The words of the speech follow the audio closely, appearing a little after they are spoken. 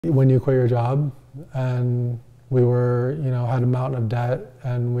When you quit your job, and we were, had a mountain of debt,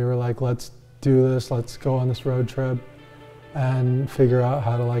 and we were like, let's do this, let's go on this road trip and figure out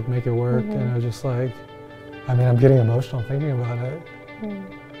how to like make it work. And it was just like, I'm getting emotional thinking about it.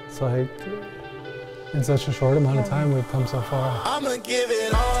 It's like, in such a short amount of time, we've come so far. I'ma give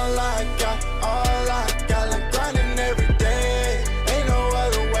it all I got, like grinding every day, ain't no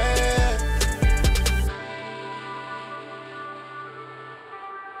other way.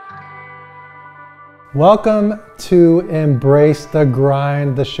 Welcome to Embrace the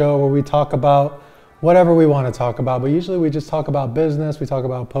Grind, the show where we talk about whatever we want to talk about, but usually we just talk about business, we talk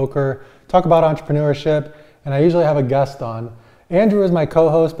about poker, talk about entrepreneurship, and I usually have a guest on. Andrew is my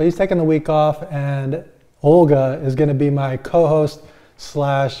co-host, but he's taking the week off, and Olga is going to be my co-host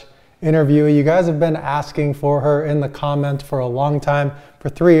slash interviewee. You guys have been asking for her in the comments for a long time, for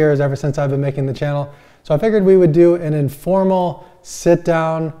 3 years, ever since I've been making the channel. So I figured we would do an informal sit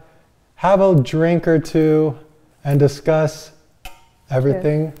down, have a drink or two, and discuss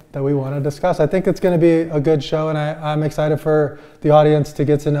everything that we want to discuss. I think it's going to be a good show, and I'm excited for the audience to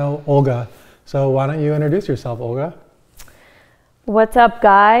get to know Olga. So why don't you introduce yourself, Olga? What's up,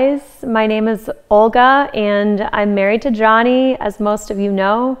 guys? My name is Olga, and I'm married to Johnny, as most of you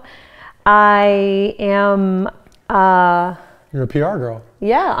know. I am... You're a PR girl.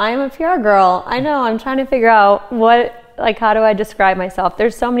 Yeah, I am a PR girl. I know, I'm trying to figure out how do I describe myself?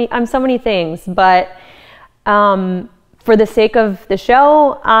 I'm so many things, but for the sake of the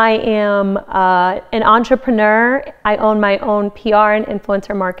show, I am an entrepreneur. I own my own PR and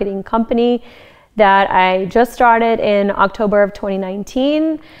influencer marketing company that I just started in October of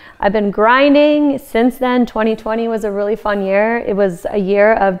 2019. I've been grinding since then. 2020 was a really fun year. It was a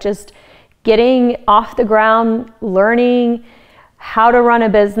year of just getting off the ground, learning how to run a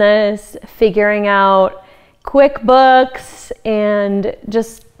business, figuring out QuickBooks, and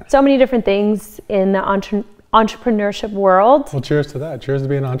just so many different things in the entrepreneurship world. Well, cheers to that. Cheers to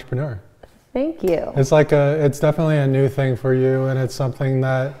being an entrepreneur. Thank you. It's definitely a new thing for you, and it's something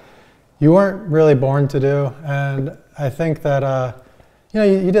that you weren't really born to do. And I think that,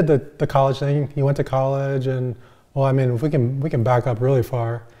 you did the college thing. You went to college, and if we can back up really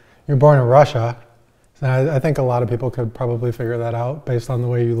far, you're born in Russia. And I think a lot of people could probably figure that out based on the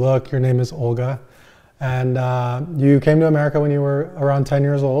way you look. Your name is Olga. And you came to America when you were around 10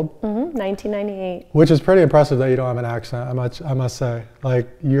 years old. 1998. Which is pretty impressive that you don't have an accent, I must say. Like,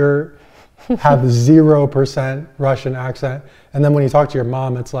 you have 0% Russian accent. And then when you talk to your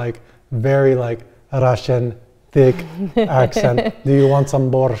mom, it's like very like Russian, thick accent. Do you want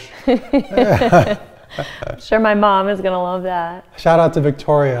some borscht? I'm sure my mom is going to love that. Shout out to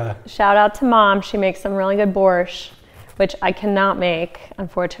Victoria. Shout out to Mom. She makes some really good borscht, which I cannot make,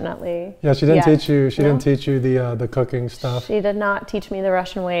 unfortunately. Yeah, she didn't teach you. She didn't teach you the cooking stuff. She did not teach me the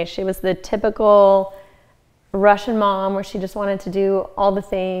Russian way. She was the typical Russian mom where she just wanted to do all the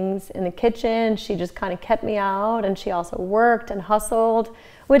things in the kitchen. She just kind of kept me out, and she also worked and hustled,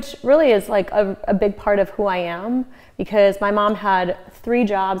 which really is like a big part of who I am, because my mom had 3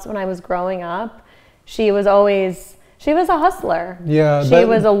 jobs when I was growing up. She was a hustler. Yeah. She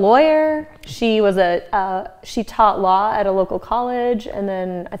was a lawyer. She taught law at a local college, and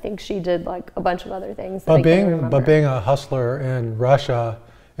then I think she did like a bunch of other things. But being a hustler in Russia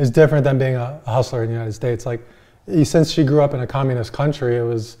is different than being a hustler in the United States. Like, since she grew up in a communist country, it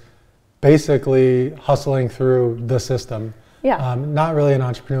was basically hustling through the system. Yeah. Not really an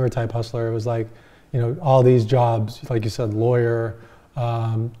entrepreneur type hustler. It was like, all these jobs, like you said, lawyer,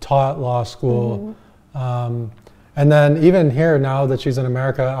 taught law school. And then even here, now that she's in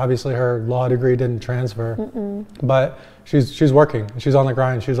America, obviously her law degree didn't transfer, but she's working. She's on the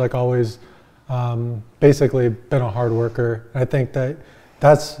grind. She's like always basically been a hard worker. I think that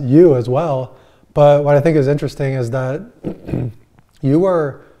that's you as well. But what I think is interesting is that you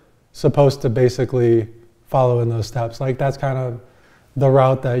were supposed to basically follow in those steps. Like, that's kind of the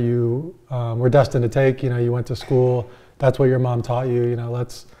route that you were destined to take. You went to school. That's what your mom taught you.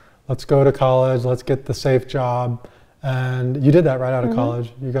 Let's go to college. Let's get the safe job. And you did that right out of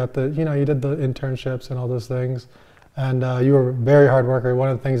college. You got you did the internships and all those things. And you were a very hard worker. One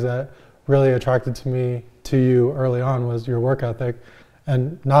of the things that really attracted to you early on was your work ethic.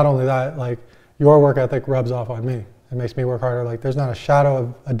 And not only that, like, your work ethic rubs off on me. It makes me work harder. Like, there's not a shadow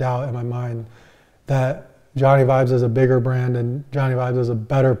of a doubt in my mind that Johnny Vibes is a bigger brand and Johnny Vibes is a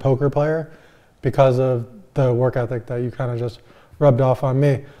better poker player because of the work ethic that you kind of just rubbed off on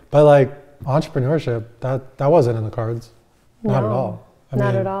me. But like, entrepreneurship, that wasn't in the cards. Not at all.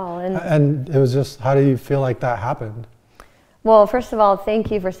 Not at all. And it was just, how do you feel like that happened? Well, first of all,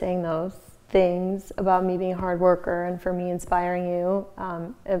 thank you for saying those things about me being a hard worker and for me inspiring you.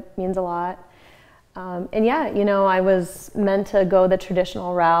 It means a lot. And yeah, you know, I was meant to go the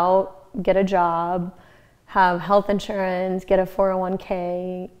traditional route, get a job, have health insurance, get a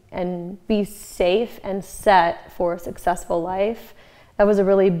 401k, and be safe and set for a successful life. That was a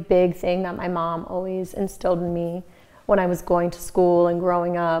really big thing that my mom always instilled in me when I was going to school and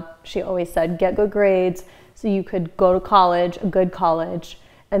growing up. She always said, get good grades so you could go to college, a good college,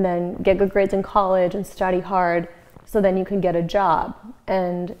 and then get good grades in college and study hard so then you can get a job.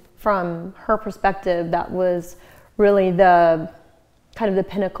 And from her perspective, that was really the kind of the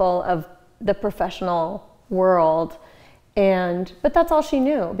pinnacle of the professional world. But that's all she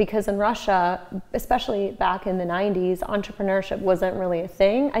knew, because in Russia, especially back in the 90s, entrepreneurship wasn't really a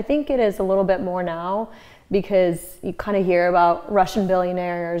thing. I think it is a little bit more now, because you kind of hear about Russian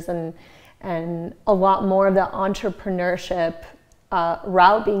billionaires and a lot more of the entrepreneurship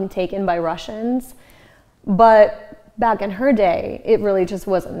route being taken by Russians. But back in her day, it really just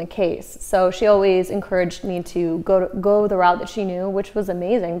wasn't the case. So she always encouraged me to go the route that she knew, which was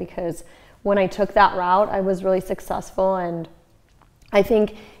amazing, because when I took that route, I was really successful. And I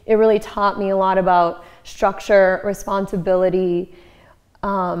think it really taught me a lot about structure, responsibility,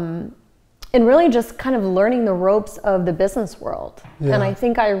 and really just kind of learning the ropes of the business world. Yeah. And I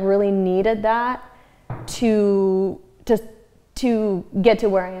think I really needed that to get to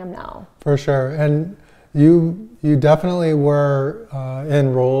where I am now. For sure. And you definitely were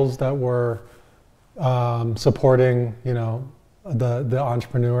in roles that were supporting, you know, the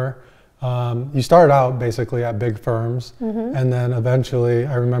entrepreneur. You started out basically at big firms, and then eventually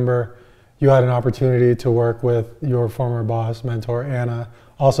I remember you had an opportunity to work with your former boss, mentor, Anna,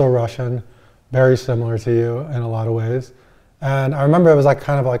 also Russian, very similar to you in a lot of ways. And I remember it was like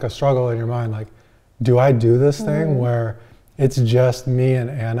kind of like a struggle in your mind, like, do I do this thing where it's just me and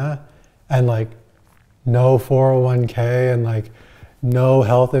Anna, and like no 401k and like no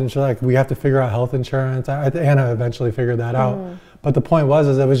health insurance? Like, we have to figure out health insurance. Anna eventually figured that out. But the point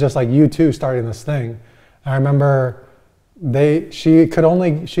was, it was just like you two starting this thing. I remember she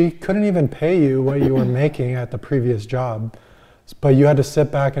couldn't even pay you what you were making at the previous job, but you had to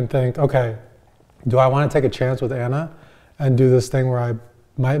sit back and think, okay, do I want to take a chance with Anna and do this thing where I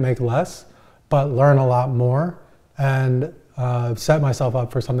might make less, but learn a lot more and set myself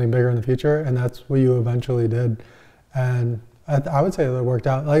up for something bigger in the future? And that's what you eventually did. And I would say that it worked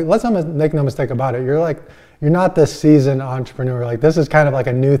out. Like, let's not make no mistake about it. You're not this seasoned entrepreneur. Like, this is kind of like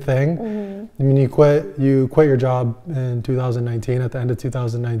a new thing. I mean, you quit your job in 2019, at the end of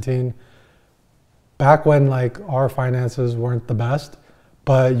 2019, back when like our finances weren't the best,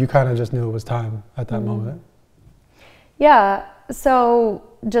 but you kind of just knew it was time at that moment. Yeah. So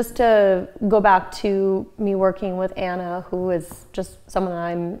just to go back to me working with Anna, who is just someone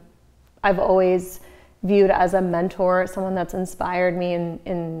that I've always viewed as a mentor, someone that's inspired me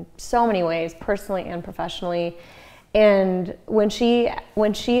in so many ways, personally and professionally. And when she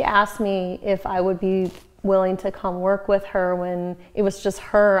asked me if I would be willing to come work with her when it was just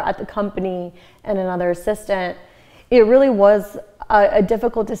her at the company and another assistant, it really was a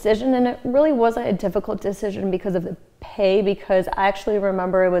difficult decision. And it really wasn't a difficult decision because of the pay, because I actually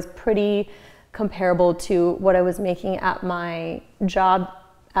remember it was pretty comparable to what I was making at my job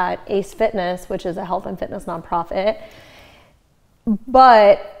at Ace Fitness, which is a health and fitness nonprofit.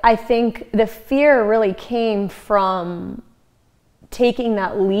 But I think the fear really came from taking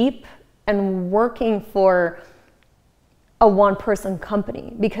that leap and working for a one-person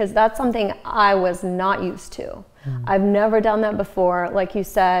company, because that's something I was not used to. I've never done that before. Like you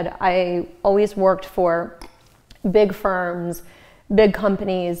said, I always worked for big firms, big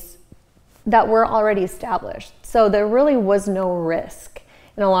companies that were already established. So there really was no risk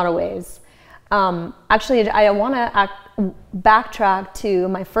in a lot of ways. Actually, I want to backtrack to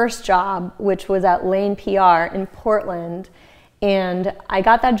my first job, which was at Lane PR in Portland. And I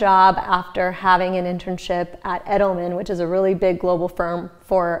got that job after having an internship at Edelman, which is a really big global firm,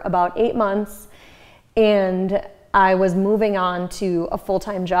 for about 8 months. And I was moving on to a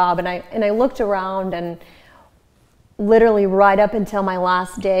full-time job. And I looked around, and literally right up until my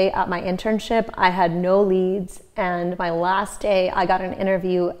last day at my internship, I had no leads. And my last day, I got an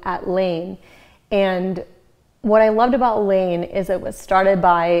interview at Lane. And what I loved about Lane is it was started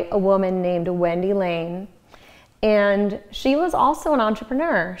by a woman named Wendy Lane. And she was also an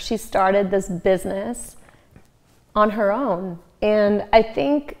entrepreneur. She started this business on her own. And I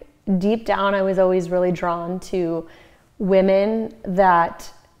think deep down, I was always really drawn to women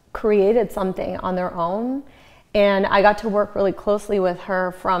that created something on their own. And I got to work really closely with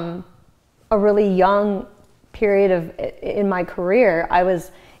her from a really young period in my career. I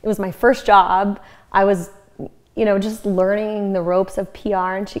was it was my first job. I was, you know, just learning the ropes of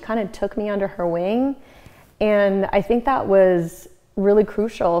PR, and she kind of took me under her wing. And I think that was really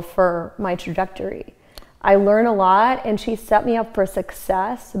crucial for my trajectory. I learned a lot, and she set me up for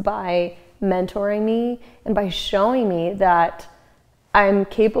success by mentoring me and by showing me that I'm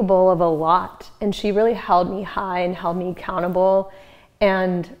capable of a lot. And she really held me high and held me accountable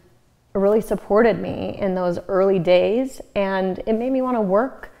and really supported me in those early days. And it made me want to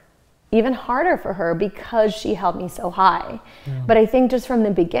work even harder for her because she held me so high. Yeah. But I think just from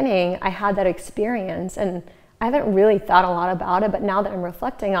the beginning, I had that experience, and I haven't really thought a lot about it, but now that I'm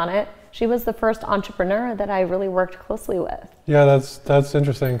reflecting on it, she was the first entrepreneur that I really worked closely with. Yeah, that's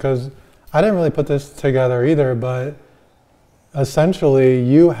interesting, because I didn't really put this together either, but essentially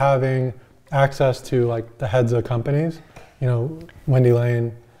you having access to like the heads of companies, you know, Wendy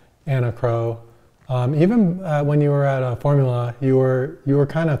Lane, Anna Crow, even when you were at Formula, you were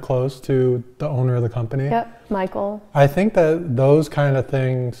kind of close to the owner of the company. Yep, Michael. I think that those kind of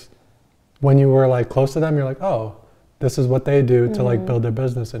things, when you were like close to them, you're like, oh, this is what they do to like build their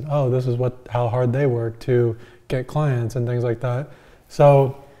business, and oh, this is how hard they work to get clients and things like that.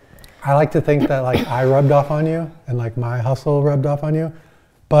 So I like to think that like I rubbed off on you and like my hustle rubbed off on you.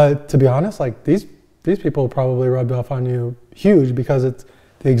 But to be honest, like these people probably rubbed off on you huge, because it's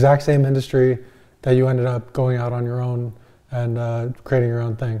the exact same industry that you ended up going out on your own and creating your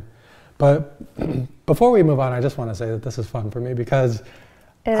own thing. But before we move on, I just want to say that this is fun for me, because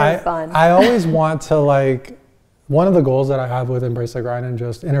it is fun. I always want to like, one of the goals that I have with Embrace the Grind and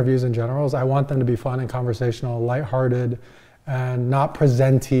just interviews in general is I want them to be fun and conversational, lighthearted, and not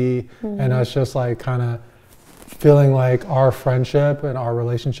presenty, and us just like kind of feeling like our friendship and our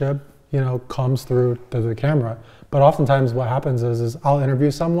relationship, you know, comes through to the camera. But oftentimes what happens is I'll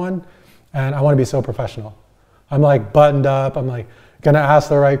interview someone and I want to be so professional. I'm like buttoned up, I'm like gonna ask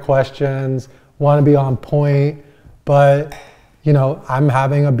the right questions, want to be on point, but you know, I'm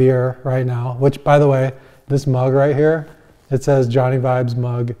having a beer right now, which by the way, this mug right here, it says Johnnie Vibes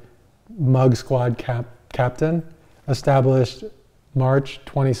Mug Squad Captain, established March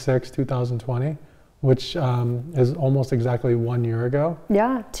 26, 2020, which is almost exactly 1 year ago.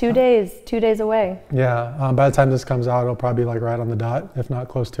 Yeah, 2 days away. Yeah, by the time this comes out, it'll probably be like right on the dot, if not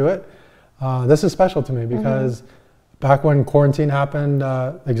close to it. This is special to me because back when quarantine happened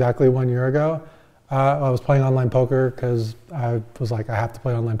exactly 1 year ago, I was playing online poker because I was like, I have to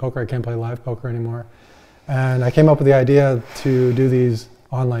play online poker. I can't play live poker anymore. And I came up with the idea to do these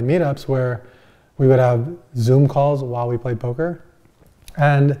online meetups where we would have Zoom calls while we played poker.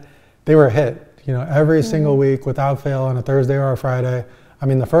 And they were a hit, you know, every single week without fail, on a Thursday or a Friday. I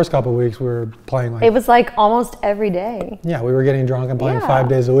mean, the first couple of weeks we were playing like... It was like almost every day. Yeah, we were getting drunk and playing 5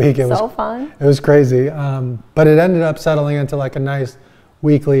 days a week. It was so fun. It was crazy. But it ended up settling into like a nice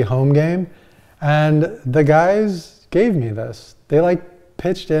weekly home game. And the guys gave me this. They like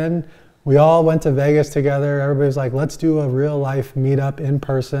pitched in. We all went to Vegas together. Everybody was like, let's do a real life meetup in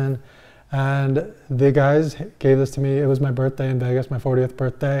person. And the guys gave this to me. It was my birthday in Vegas, my 40th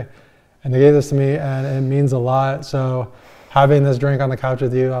birthday. And they gave this to me, and it means a lot. So having this drink on the couch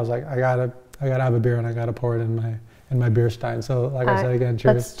with you, I was like, I gotta have a beer, and I gotta pour it in my beer stein. So like I said again,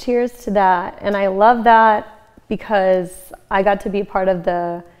 cheers. Let's cheers to that. And I love that because I got to be part of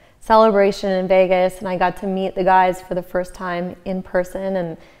the celebration in Vegas, and I got to meet the guys for the first time in person,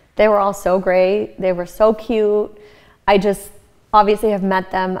 and they were all so great. They were so cute. I just obviously have met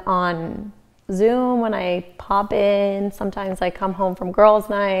them on Zoom when I pop in. Sometimes I come home from girls'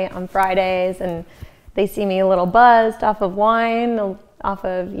 night on Fridays and they see me a little buzzed off of wine, off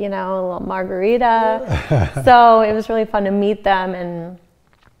of, you know, a little margarita. So it was really fun to meet them. And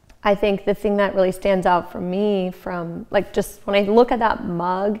I think the thing that really stands out for me from, like, just when I look at that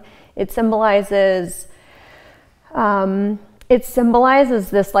mug, it symbolizes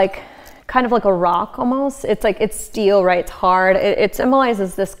this like kind of like a rock almost. It's like, it's steel, right? It's hard. It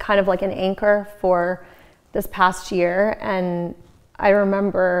symbolizes this kind of like an anchor for this past year. And I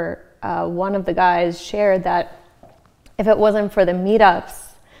remember one of the guys shared that if it wasn't for the meetups,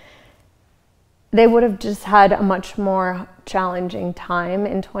 they would have just had a much more challenging time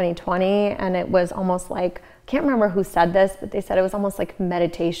in 2020. And it was almost like, I can't remember who said this, but they said it was almost like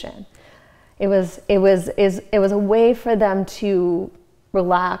meditation. It was a way for them to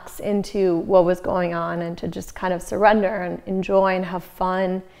relax into what was going on and to just kind of surrender and enjoy and have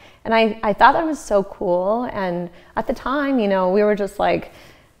fun. And I thought that was so cool. And at the time, you know, we were just like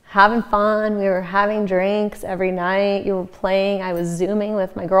having fun. We were having drinks every night. You were playing. I was Zooming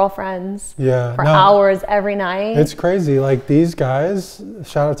with my girlfriends for hours every night. It's crazy. Like these guys,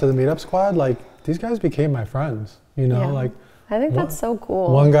 shout out to the Meetup Squad, like these guys became my friends, you know, like I think that's so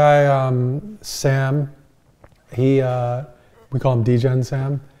cool. One guy, Sam, he we call him Degen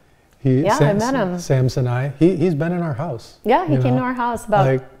Sam. I met him. Sam Sinai. He's been in our house. Yeah, he came to our house about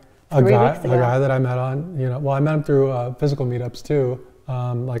like 3 weeks ago. A guy that I met on, well, I met him through physical meetups too,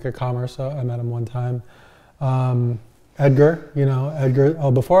 like at Commerce. So I met him one time. Edgar, Edgar.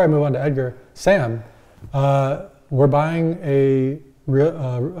 Oh, before I move on to Edgar, Sam, we're buying a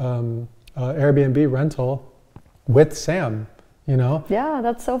Airbnb rental with Sam. Yeah,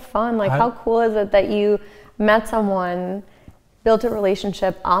 that's so fun. Like, how cool is it that you met someone, built a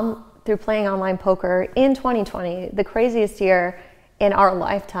relationship through playing online poker in 2020, the craziest year in our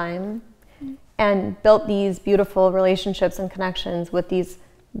lifetime, and built these beautiful relationships and connections with these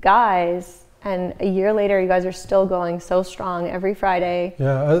guys. And a year later, you guys are still going so strong every Friday.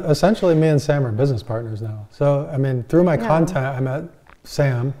 Yeah, essentially me and Sam are business partners now. So, I mean, through my content, I met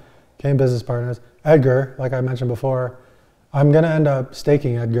Sam, became business partners. Edgar, like I mentioned before, I'm going to end up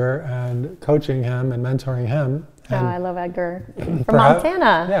staking Edgar and coaching him and mentoring him. And I love Edgar from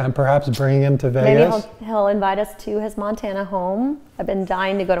Montana. Yeah, and perhaps bringing him to Vegas. Maybe he'll invite us to his Montana home. I've been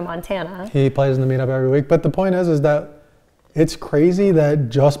dying to go to Montana. He plays in the meetup every week. But the point is that it's crazy that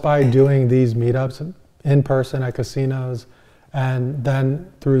just by doing these meetups in person at casinos and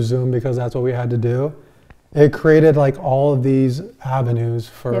then through Zoom, because that's what we had to do, it created like all of these avenues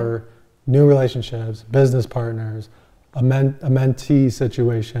for new relationships, business partners, a mentee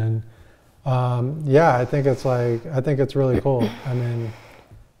situation. I think it's really cool. I mean,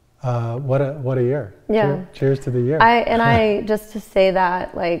 what a year. Yeah. Cheers to the year. I just to say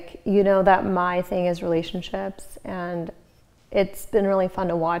that, like, that my thing is relationships, and it's been really fun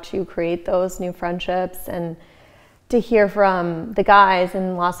to watch you create those new friendships and to hear from the guys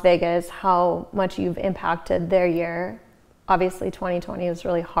in Las Vegas how much you've impacted their year. Obviously 2020 was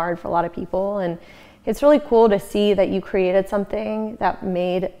really hard for a lot of people, and it's really cool to see that you created something that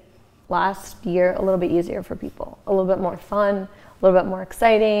made last year a little bit easier for people, a little bit more fun, a little bit more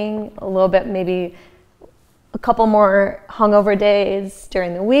exciting, a little bit maybe a couple more hungover days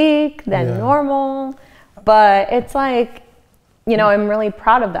during the week than normal. But it's like, I'm really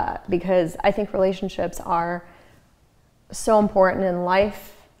proud of that, because I think relationships are so important in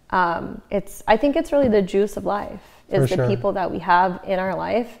life. I think it's really the juice of life, is the people that we have in our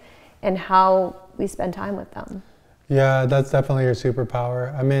life and how we spend time with them. Yeah, that's definitely your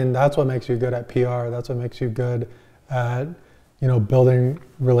superpower. I mean, that's what makes you good at PR. That's what makes you good at, building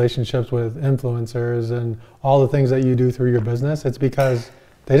relationships with influencers and all the things that you do through your business. It's because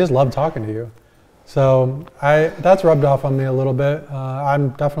they just love talking to you. So that's rubbed off on me a little bit. I'm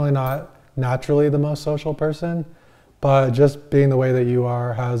definitely not naturally the most social person, but just being the way that you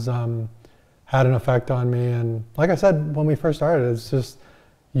are has had an effect on me. And like I said, when we first started, it's just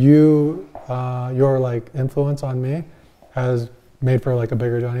your like influence on me has made for like a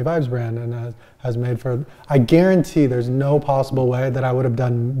bigger Johnnie Vibes brand, and has made for, I guarantee there's no possible way that I would have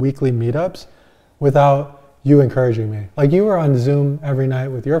done weekly meetups without you encouraging me. Like, you were on Zoom every night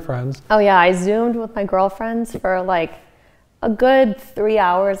with your friends. Oh yeah, I Zoomed with my girlfriends for like a good 3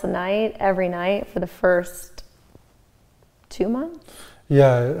 hours a night, every night for the first 2 months.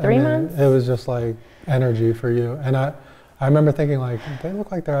 Yeah, 3 months. It was just like energy for you. And I remember thinking, like, they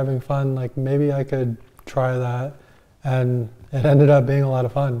look like they're having fun. Like, maybe I could try that. And it ended up being a lot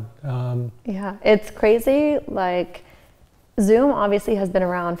of fun. Yeah, it's crazy. Like, Zoom obviously has been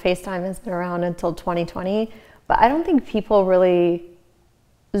around, FaceTime has been around until 2020, but I don't think people really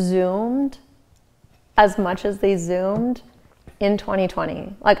Zoomed as much as they Zoomed in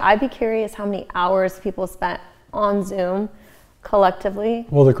 2020. Like, I'd be curious how many hours people spent on Zoom collectively.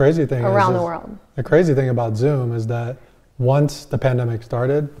 Well, the crazy thing around the world. The crazy thing about Zoom is that once the pandemic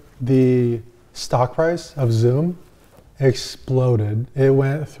started, the stock price of Zoom exploded. It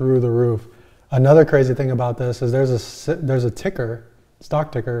went through the roof. Another crazy thing about this is there's a ticker,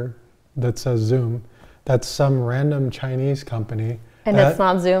 stock ticker, that says Zoom. That's some random Chinese company. And it's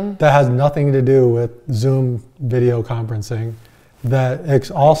not Zoom? That has nothing to do with Zoom video conferencing.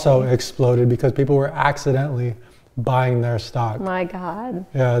 That also exploded because people were accidentally buying their stock. My God.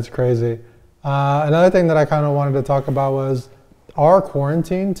 Yeah, it's crazy. Another thing that I kind of wanted to talk about was our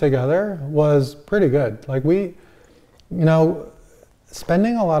quarantine together was pretty good. Like,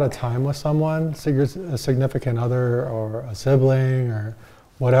 spending a lot of time with someone, a significant other or a sibling or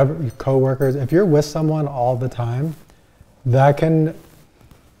whatever, coworkers, if you're with someone all the time, that can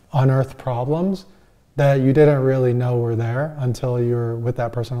unearth problems that you didn't really know were there until you're with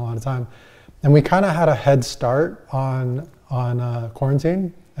that person a lot of time. And we kind of had a head start on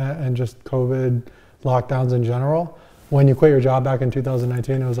quarantine and just COVID lockdowns in general. When you quit your job back in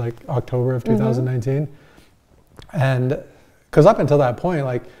 2019, it was like October of 2019. And Because up until that point,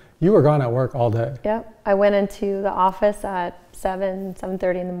 like, you were gone at work all day. Yep. I went into the office at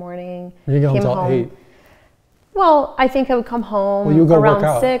 7:30 in the morning. You get home came until 8. Well, I think I would come home Well, you go work around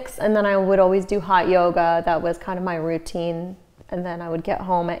out. 6, and then I would always do hot yoga. That was kind of my routine. And then I would get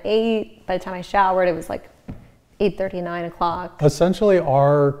home at 8. By the time I showered, it was like 8:30, 9 o'clock. Essentially,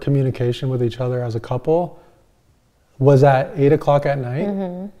 our communication with each other as a couple was at 8 o'clock at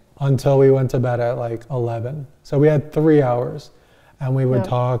night until we went to bed at like 11. So we had 3 hours, and we would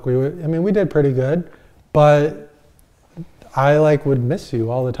talk. We did pretty good, but I like would miss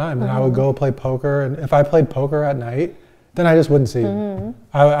you all the time, and I would go play poker. And if I played poker at night, then I just wouldn't see you.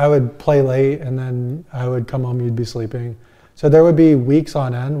 I would play late, and then I would come home. You'd be sleeping. So there would be weeks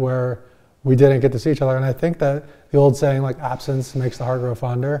on end where we didn't get to see each other. And I think that the old saying, like, absence makes the heart grow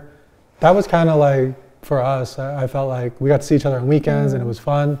fonder, that was kind of like, for us, I felt like we got to see each other on weekends and it was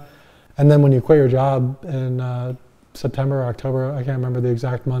fun. And then when you quit your job in September or October, I can't remember the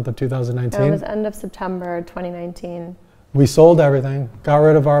exact month of 2019. It was end of September 2019. We sold everything, got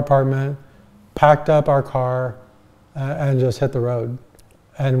rid of our apartment, packed up our car, and just hit the road.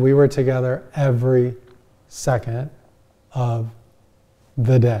 And we were together every second of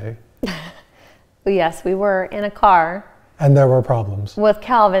the day. Yes, we were in a car. And there were problems. With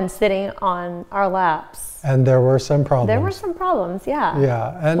Calvin sitting on our laps. And there were some problems. There were some problems, yeah.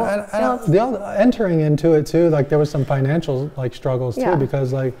 Yeah, and entering into it too, like there was some financial like struggles too,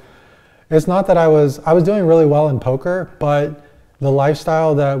 because like it's not that I was doing really well in poker, but the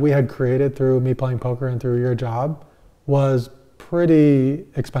lifestyle that we had created through me playing poker and through your job was pretty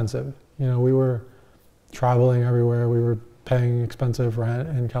expensive. You know, we were traveling everywhere. We were paying expensive rent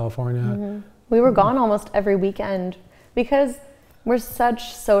in California. We were gone almost every weekend because we're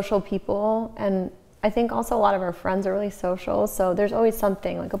such social people, and I think also a lot of our friends are really social, so there's always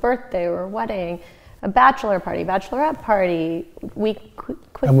something like a birthday or a wedding, a bachelor party, bachelorette party,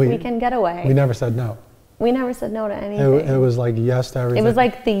 quick weekend getaway. We never said no. We never said no to anything. It was like yes to everything.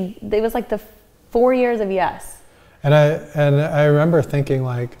 It was like the 4 years of yes. And I remember thinking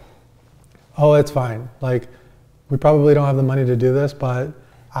like, oh, it's fine. Like, we probably don't have the money to do this, but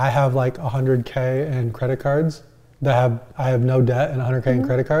I have like 100K in credit cards I have no debt and 100K in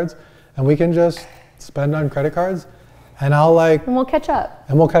credit cards, and we can just spend on credit cards, and And we'll catch up.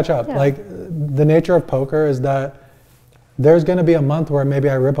 Yeah. Like, the nature of poker is that there's going to be a month where maybe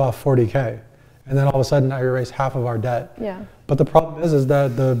I rip off 40K, and then all of a sudden I erase half of our debt. Yeah. But the problem is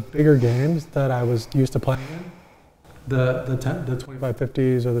that the bigger games that I was used to playing in, the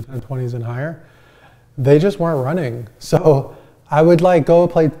 2550s or the 1020s and higher, they just weren't running. So I would like go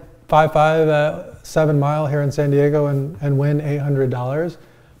play 5-5 at 7 Mile here in San Diego and win $800,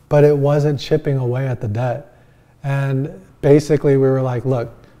 but it wasn't chipping away at the debt. And basically we were like,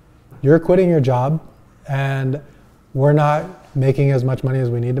 look, you're quitting your job and we're not making as much money as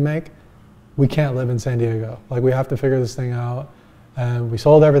we need to make. We can't live in San Diego. Like, we have to figure this thing out. And we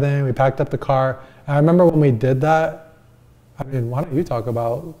sold everything, we packed up the car. And I remember when we did that, I mean, why don't you talk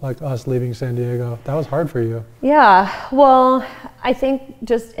about like us leaving San Diego? That was hard for you. Yeah, well, I think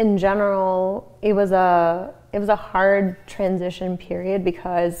just in general, it was a hard transition period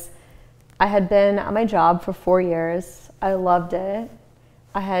because I had been at my job for 4 years. I loved it.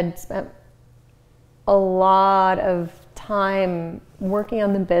 I had spent a lot of time working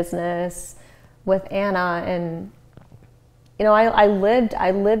on the business with Anna, and you know, I lived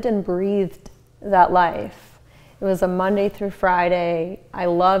and breathed that life. It was a Monday through Friday. I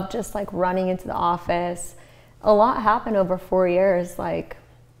loved just like running into the office. A lot happened over 4 years. Like,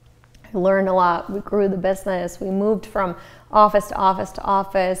 I learned a lot. We grew the business. We moved from office to office to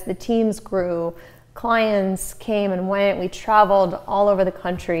office. The teams grew. Clients came and went. We traveled all over the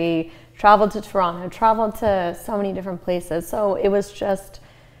country, traveled to Toronto, traveled to so many different places. So it was just,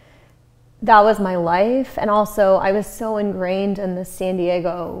 that was my life. And also I was so ingrained in the San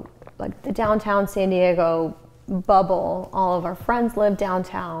Diego, like the downtown San Diego bubble. All of our friends lived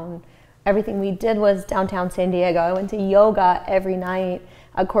downtown. Everything we did was downtown San Diego. I went to yoga every night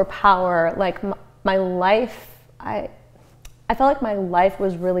at Core Power. Like, my life, I felt like my life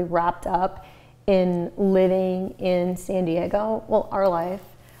was really wrapped up in living in San Diego. Well, our life.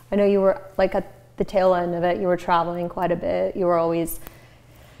 I know you were like at the tail end of it. You were traveling quite a bit. You were always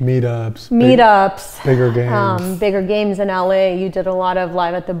meetups, bigger games in LA. You did a lot of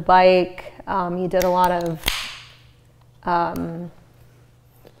Live at the Bike. You did a lot of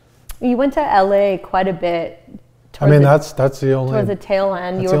you went to LA quite a bit. I mean, that's the only, towards the tail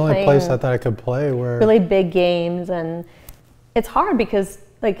end. That's the only place that I could play where really big games, and it's hard because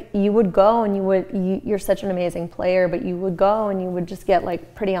like you would go and you're such an amazing player, but you would go and you would just get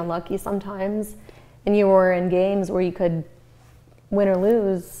like pretty unlucky sometimes, and you were in games where you could win or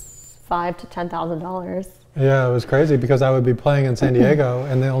lose, $5,000 to $10,000. Yeah, it was crazy because I would be playing in San Diego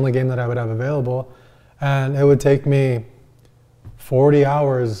and the only game that I would have available, and it would take me 40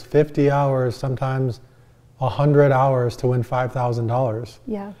 hours, 50 hours, sometimes 100 hours to win $5,000.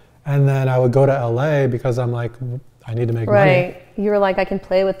 Yeah. And then I would go to LA because I'm like, I need to make money. Right. You were like, I can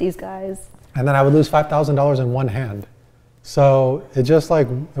play with these guys. And then I would lose $5,000 in one hand. So it just like,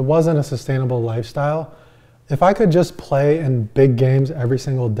 it wasn't a sustainable lifestyle. If I could just play in big games every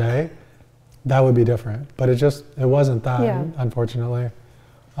single day, that would be different. But it wasn't that, unfortunately.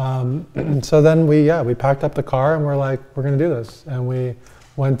 So then we packed up the car and we're like, we're gonna do this. And we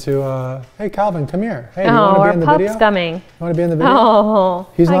went to, hey Calvin, come here. Hey, do you wanna be in the video? Our pup's coming. You wanna be in the video? Oh,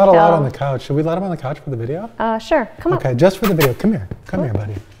 He's hi, not allowed Cal. on the couch. Should we let him on the couch for the video? Sure, come on. Okay, just for the video. Come here. Come here,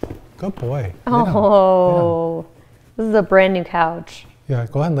 buddy. Good boy. Lay down. Oh, this is a brand new couch. Yeah,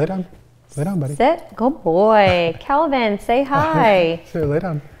 go ahead and lay down. Lay down, buddy. Sit. Good boy. Calvin, say hi. Here, lay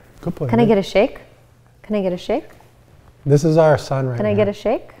down. Good boy. Can I get a shake? Can I get a shake? This is our son right now. Can I get a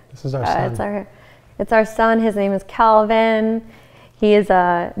shake? This is our son. It's our son. His name is Calvin. He is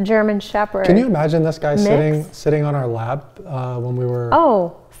a German Shepherd. Can you imagine this guy sitting on our lap when we were...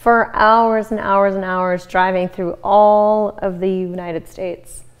 Oh, for hours and hours and hours driving through all of the United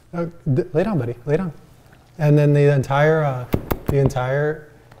States. Lay down, buddy. Lay down. And then the entire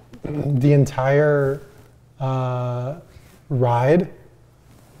ride,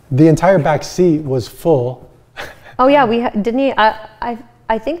 the entire back seat was full. Oh yeah, didn't he?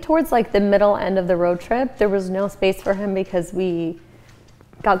 I think towards like the middle end of the road trip, there was no space for him because we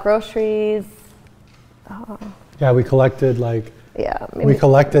got groceries. Oh. Yeah, we collected like. Yeah. We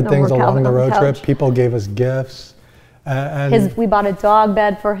collected things along the road couch. trip. People gave us gifts. And we bought a dog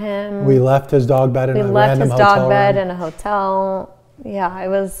bed for him. We left his dog bed in a random hotel in a hotel. Yeah, it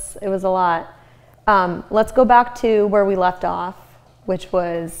was a lot. Let's go back to where we left off, which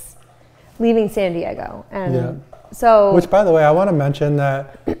was leaving San Diego. And so, which, by the way, I want to mention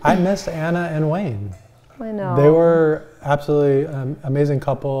that I miss Anna and Wayne. I know. They were absolutely an amazing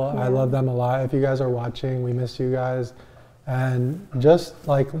couple. Yeah. I love them a lot. If you guys are watching, we miss you guys. And just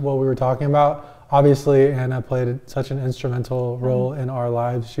like what we were talking about, obviously Anna played such an instrumental role in our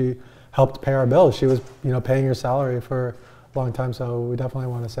lives. She helped pay our bills. She was, paying your salary for a long time. So we definitely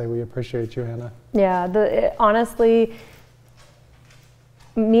want to say we appreciate you, Anna. Yeah, honestly,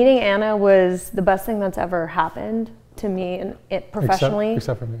 meeting Anna was the best thing that's ever happened to me and professionally.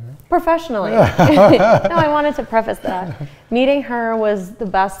 Except for me, right? Professionally. No, I wanted to preface that. Meeting her was the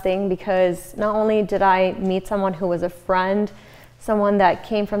best thing because not only did I meet someone who was a friend, someone that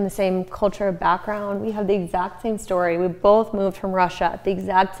came from the same culture background, we have the exact same story. We both moved from Russia at the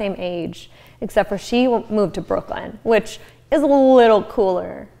exact same age, except for she moved to Brooklyn, which is a little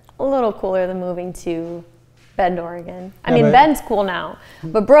cooler than moving to Bend, Oregon. I mean, Bend's cool now,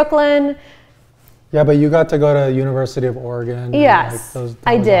 but Brooklyn. Yeah, but you got to go to University of Oregon. Yes,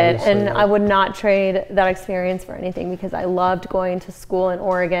 I did, and I would not trade that experience for anything because I loved going to school in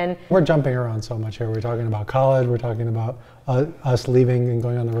Oregon. We're jumping around so much here. We're talking about college, we're talking about us leaving and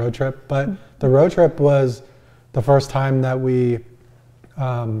going on the road trip, but the road trip was the first time that we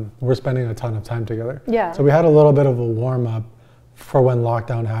were spending a ton of time together. Yeah. So we had a little bit of a warm-up for when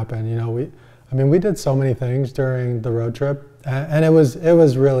lockdown happened. We did so many things during the road trip. And it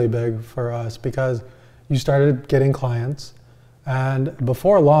was really big for us because you started getting clients, and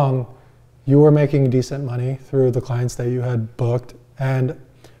before long, you were making decent money through the clients that you had booked, and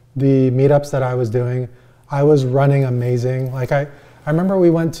the meetups that I was doing, I was running amazing. Like I remember we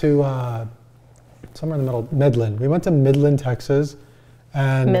went to somewhere in the middle, Midland. We went to Midland, Texas,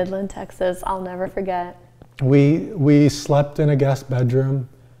 and Midland, Texas. I'll never forget. We slept in a guest bedroom.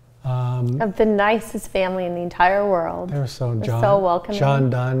 Of the nicest family in the entire world. They were so welcoming. John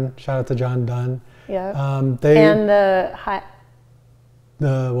Dunn, shout out to John Dunn. Yeah. And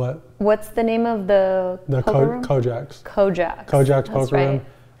the what? What's the name of the poker room? Kojak's. Kojak's poker room.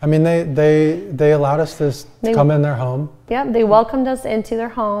 I mean, they allowed us to come in their home. Yep, they welcomed us into their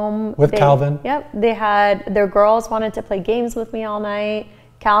home. With Calvin. Yep, they had, their girls wanted to play games with me all night.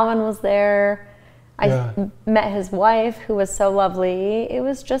 Calvin was there. I met his wife, who was so lovely. It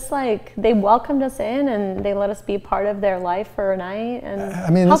was just like they welcomed us in and they let us be part of their life for a night. And I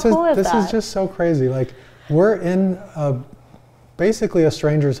mean, this is just so crazy. Like, we're in basically a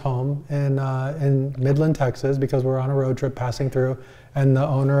stranger's home in Midland, Texas, because we're on a road trip passing through, and the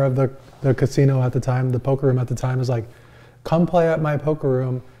owner of the casino at the time, the poker room at the time, is like, "Come play at my poker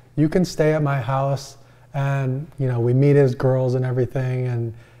room. You can stay at my house." And we meet his girls and everything,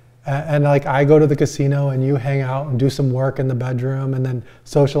 and like I go to the casino and you hang out and do some work in the bedroom and then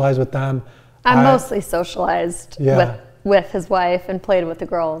socialize with them. I mostly socialized with with his wife and played with the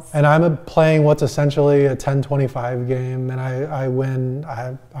girls. And I'm playing what's essentially a 10-25 game, and I win,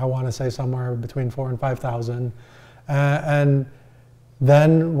 I want to say somewhere between 4,000 and 5,000. And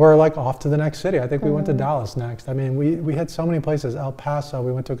then we're like off to the next city. I think we went to Dallas next. I mean, we hit so many places. El Paso,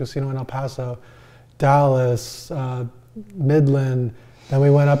 we went to a casino in El Paso, Dallas, Midland. Then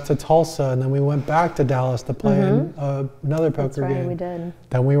we went up to Tulsa, and then we went back to Dallas to play in another poker game. We did.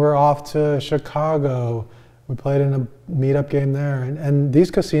 Then we were off to Chicago. We played in a meetup game there. And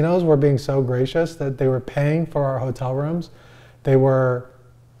these casinos were being so gracious that they were paying for our hotel rooms. They were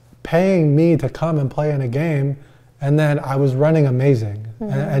paying me to come and play in a game, and then I was running amazing.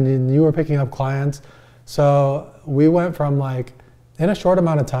 And you were picking up clients. So we went from like, in a short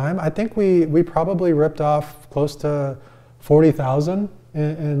amount of time, I think we probably ripped off close to 40,000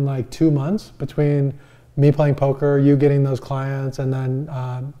 in like 2 months between me playing poker, you getting those clients, and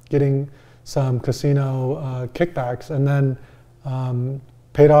then getting some casino kickbacks, and then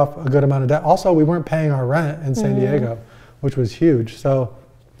paid off a good amount of debt. Also, we weren't paying our rent in San Diego, which was huge. So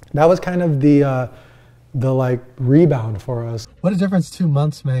that was kind of the like rebound for us. What a difference 2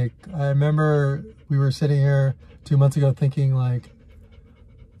 months make. I remember we were sitting here 2 months ago thinking like,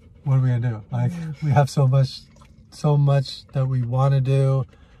 what are we gonna do? Like, we have so much that we want to do.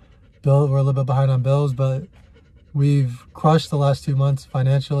 We're a little bit behind on bills, but we've crushed the last 2 months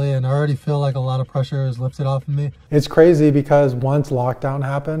financially, and I already feel like a lot of pressure is lifted off of me. It's crazy because once lockdown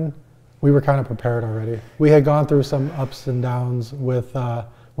happened, we were kind of prepared already. We had gone through some ups and downs with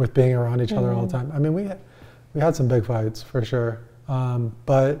being around each other all the time. I mean, we had some big fights for sure,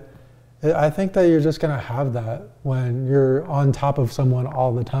 but I think that you're just gonna have that when you're on top of someone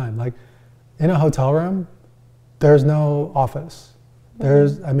all the time. Like in a hotel room, there's no office.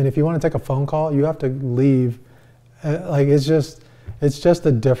 I mean, if you want to take a phone call, you have to leave. Like it's just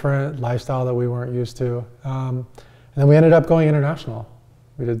a different lifestyle that we weren't used to. And then we ended up going international.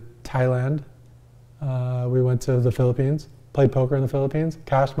 We did Thailand. We went to the Philippines, played poker in the Philippines,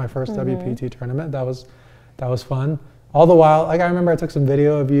 cashed my first WPT tournament. That was fun. All the while, like I remember I took some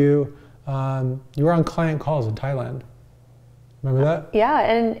video of you. You were on client calls in Thailand. Remember that? Yeah,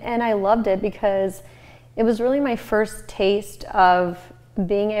 and I loved it because it was really my first taste of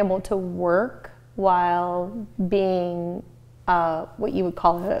being able to work while being what you would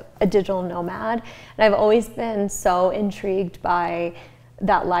call a digital nomad. And I've always been so intrigued by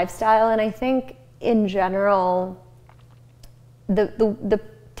that lifestyle. And I think in general, the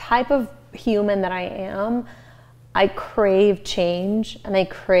type of human that I am, I crave change and I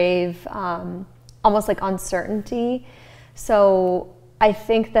crave almost like uncertainty. So I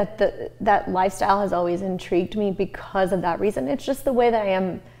think that that lifestyle has always intrigued me because of that reason. It's just the way that I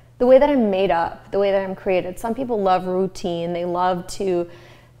am, the way that I'm made up, the way that I'm created. Some people love routine. They love to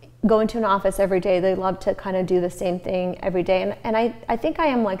go into an office every day. They love to kind of do the same thing every day. And I think I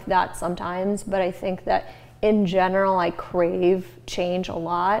am like that sometimes, but I think that in general, I crave change a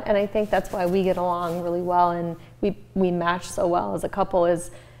lot. And I think that's why we get along really well and we match so well as a couple, is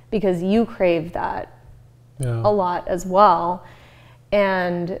because you crave that a lot as well.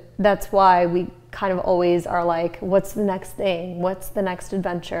 And that's why we kind of always are like, what's the next thing? What's the next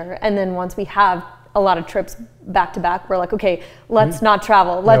adventure? And then once we have a lot of trips back to back, we're like, okay, let's not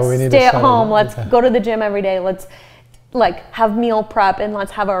travel. Let's stay at home. Let's go to the gym every day. Let's like have meal prep and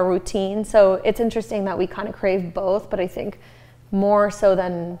let's have our routine. So it's interesting that we kind of crave both, but I think more so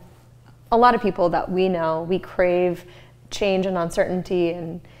than a lot of people that we know, we crave change and uncertainty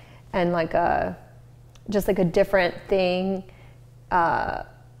and like just like a different thing.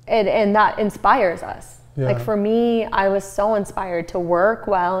 And that inspires us. Yeah. Like for me, I was so inspired to work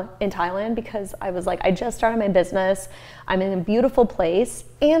while in Thailand because I was like, I just started my business. I'm in a beautiful place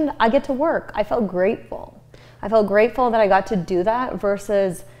and I get to work. I felt grateful. I felt grateful that I got to do that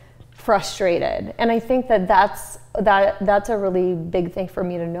versus frustrated. And I think that that's a really big thing for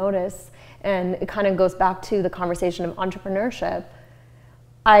me to notice. And it kind of goes back to the conversation of entrepreneurship.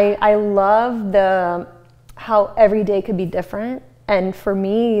 I love how every day could be different. And for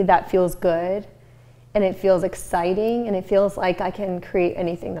me, that feels good, and it feels exciting, and it feels like I can create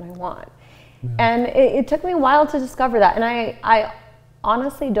anything that I want. Yeah. And it took me a while to discover that. And I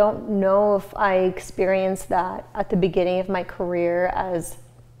honestly don't know if I experienced that at the beginning of my career as,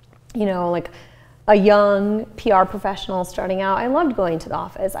 you know, like a young PR professional starting out. I loved going to the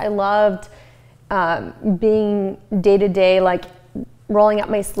office. I loved being day to day, like rolling up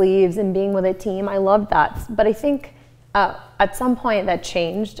my sleeves and being with a team. I loved that. But I think at some point that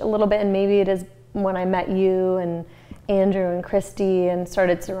changed a little bit, and maybe it is when I met you and Andrew and Christy and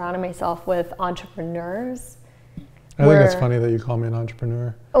started surrounding myself with entrepreneurs. I think it's funny that you call me an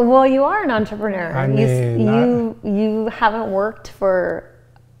entrepreneur. Well, you are an entrepreneur. I mean, you haven't worked for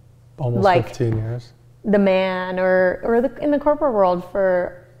almost like 15 years. the man or in the corporate world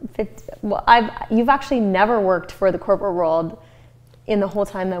for 50. Well, you've actually never worked for the corporate world in the whole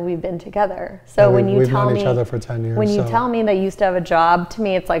time that we've been together. So Yeah, when you we've tell known me each other for 10 years. when you so tell me that you used to have a job, to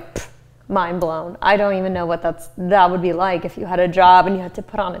me it's like pff, mind blown. I don't even know what that would be like if you had a job and you had to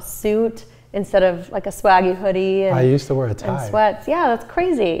put on a suit instead of like a swaggy hoodie. And, I used to wear a tie. and sweats. Yeah, that's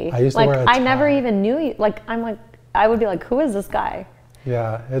crazy. I used to like wear a I never tie. even knew you. Like I would be like, who is this guy?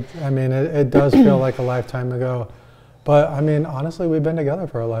 Yeah, it does feel like a lifetime ago. But I mean, honestly, we've been together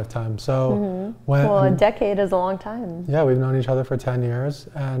for a lifetime. So Well, a decade is a long time. yeah, we've known each other for 10 years.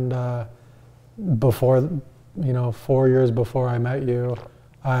 And before, 4 years before I met you,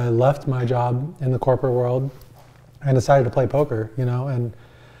 I left my job in the corporate world and decided to play poker, and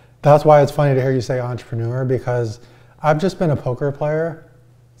that's why it's funny to hear you say entrepreneur, because I've just been a poker player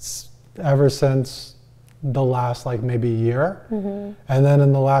ever since the last maybe year. And then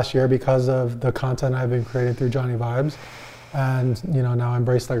in the last year, because of the content I've been creating through Johnnie Vibes, and now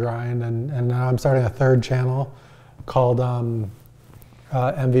Embrace the Grind, and now I'm starting a third channel called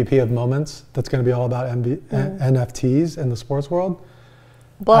MVP of Moments, that's going to be all about NFTs in the sports world.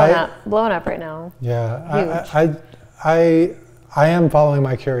 Blowing up right now. Yeah, I am following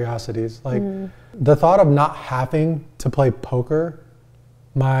my curiosities. The thought of not having to play poker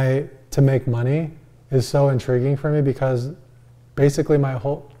to make money is so intriguing for me, because basically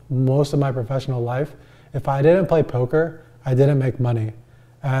most of my professional life, if I didn't play poker, I didn't make money.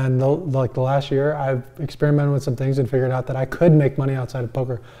 And the last year, I've experimented with some things and figured out that I could make money outside of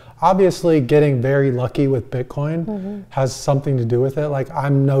poker. Obviously, getting very lucky with Bitcoin has something to do with it.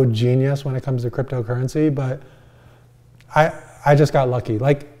 I'm no genius when it comes to cryptocurrency, but I just got lucky.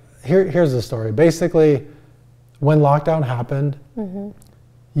 Here's the story. Basically, when lockdown happened,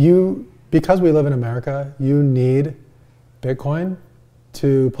 because we live in America, you need Bitcoin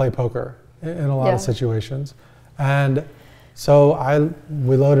to play poker in a lot of situations. And so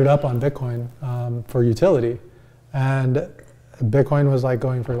we loaded up on Bitcoin for utility. And Bitcoin was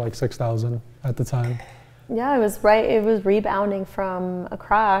going for 6,000 at the time. Yeah, it was right. It was rebounding from a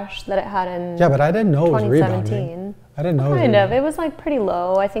crash that it had in Yeah, but I didn't know it was 2017. rebounding. I didn't know Kind of. It was pretty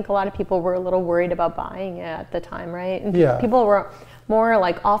low. I think a lot of people were a little worried about buying it at the time, right? And Yeah. people were more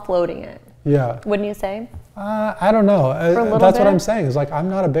offloading it. Yeah. Wouldn't you say? I don't know. That's what I'm saying. Is I'm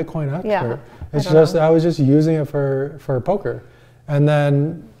not a Bitcoin expert. Yeah, It's just I was just using it for poker, and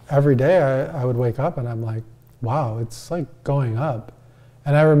then every day I would wake up and I'm like, wow, it's going up.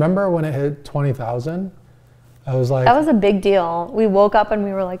 And I remember when it hit 20,000, I was like, That was a big deal. We woke up and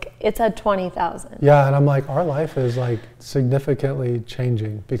we were like, it's at 20,000. yeah, and I'm like, our life is significantly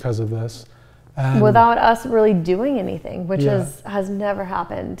changing because of this. And Without us really doing anything, which has never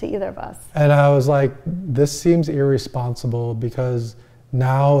happened to either of us. And I was like, this seems irresponsible, because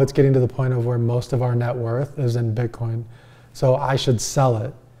now it's getting to the point of where most of our net worth is in Bitcoin. So I should sell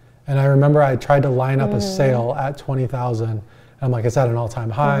it. And I remember I tried to line up a sale at 20,000. And I'm like, it's at an all-time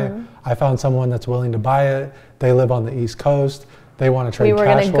high. I found someone that's willing to buy it. They live on the East Coast. They want to trade cash for it. We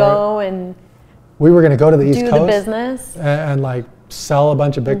were going to go and we were going to go to the East do Coast the business and sell a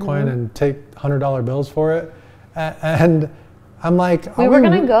bunch of Bitcoin and take $100 bills for it. And I'm like, we were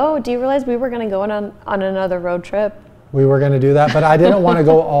going to go. Do you realize we were going to go on another road trip? We were going to do that, but I didn't want to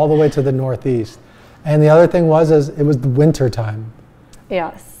go all the way to the Northeast. And the other thing was it was the winter time.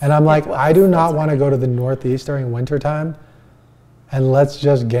 Yes. And I'm like, I do not want to go to the Northeast during winter time, and let's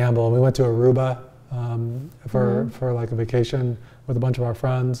just gamble. And we went to Aruba for a vacation with a bunch of our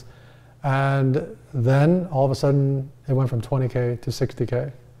friends. And then all of a sudden it went from 20K to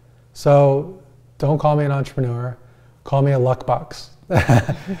 60K. So don't call me an entrepreneur, call me a luck box.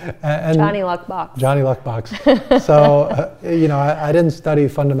 And Johnnie Luck Box. Johnnie Luck Box. So, I didn't study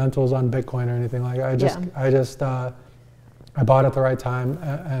fundamentals on Bitcoin or anything like that. I bought at the right time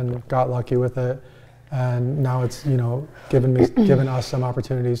and got lucky with it. And now it's, given us some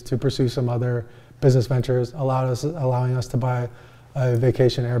opportunities to pursue some other business ventures, allowing us to buy a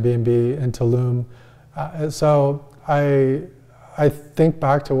vacation Airbnb in Tulum. So I think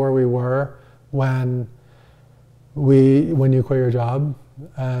back to where we were when you quit your job,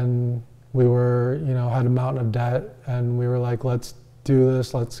 and we were, had a mountain of debt, and we were like, let's do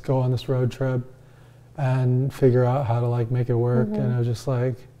this, let's go on this road trip and figure out how to make it work. And I was just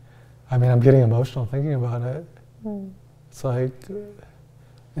I'm getting emotional thinking about it. It's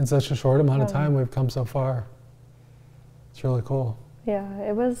in such a short amount of time, we've come so far. It's really cool. Yeah,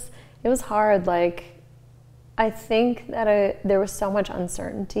 it was hard. I think that there was so much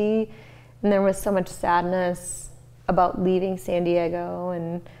uncertainty, and there was so much sadness about leaving San Diego,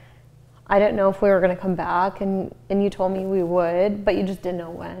 and I didn't know if we were going to come back, and you told me we would, but you just didn't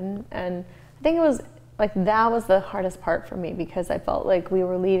know when. And I think it was like that was the hardest part for me, because I felt like we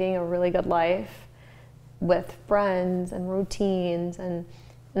were leaving a really good life with friends and routines and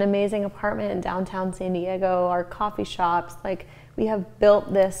an amazing apartment in downtown San Diego, our coffee shops. Like, we have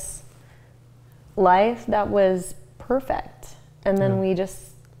built this life that was perfect, and then we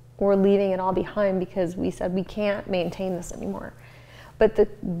just were leaving it all behind because we said we can't maintain this anymore. But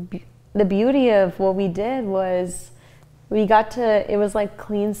the beauty of what we did was we got to, it was like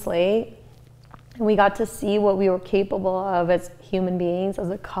clean slate, and we got to see what we were capable of as human beings, as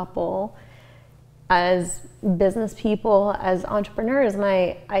a couple, as business people, as entrepreneurs. And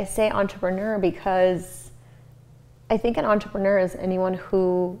I say entrepreneur because I think an entrepreneur is anyone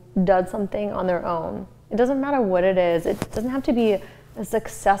who does something on their own. It doesn't matter what it is. It doesn't have to be a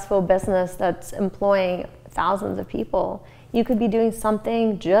successful business that's employing thousands of people. You could be doing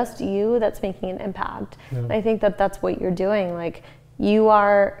something just you that's making an impact. Yeah. And I think that that's what you're doing. Like, you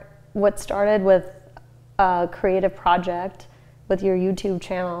are what started with a creative project with your YouTube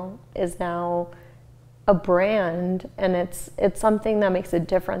channel is now a brand, and it's something that makes a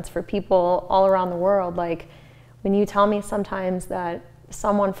difference for people all around the world. Like, when you tell me sometimes that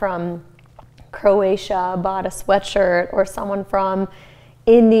someone from Croatia bought a sweatshirt, or someone from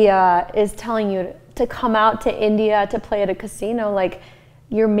India is telling you to come out to India to play at a casino, like,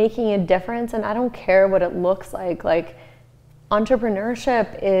 you're making a difference. And I don't care what it looks like. Like,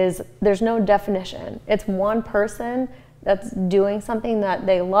 entrepreneurship is, there's no definition. It's one person that's doing something that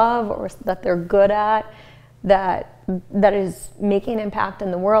they love or that they're good at, that is making an impact in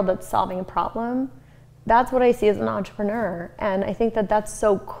the world, that's solving a problem. That's what I see as an entrepreneur. And I think that that's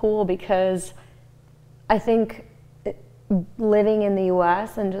so cool, because I think living in the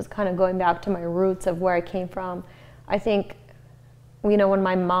US and just kind of going back to my roots of where I came from, I think, you know, when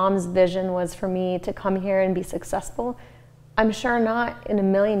my mom's vision was for me to come here and be successful, I'm sure not in a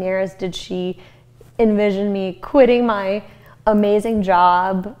million years did she envision me quitting my amazing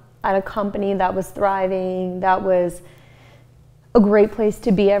job at a company that was thriving, that was a great place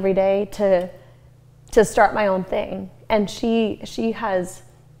to be every day, to start my own thing. And she has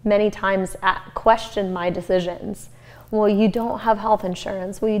many times questioned my decisions. Well, you don't have health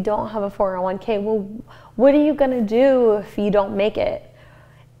insurance. Well, you don't have a 401k. Well, what are you gonna do if you don't make it?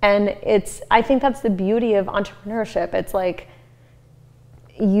 And I think that's the beauty of entrepreneurship. It's like,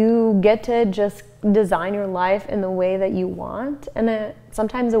 you get to just design your life in the way that you want, and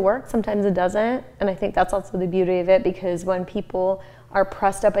sometimes it works, sometimes it doesn't. And I think that's also the beauty of it, because when people are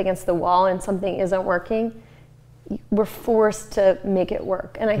pressed up against the wall and something isn't working, we're forced to make it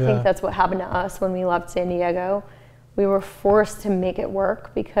work. And I think that's what happened to us when we left San Diego. We were forced to make it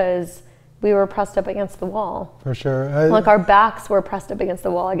work because we were pressed up against the wall. For sure. Like, our backs were pressed up against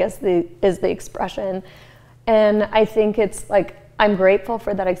the wall, I guess is the expression. And I think it's like, I'm grateful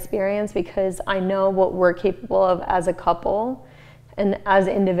for that experience, because I know what we're capable of as a couple and as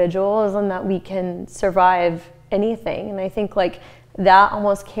individuals, and that we can survive anything. And I think like that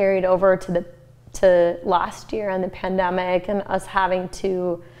almost carried over to last year and the pandemic, and us having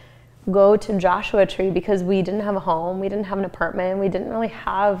to go to Joshua Tree because we didn't have a home, we didn't have an apartment, we didn't really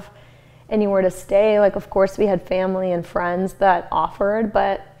have anywhere to stay. Like, of course we had family and friends that offered,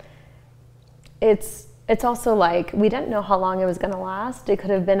 but it's also like, we didn't know how long it was going to last. It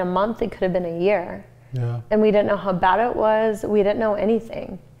could have been a month, it could have been a year. Yeah. And we didn't know how bad it was. We didn't know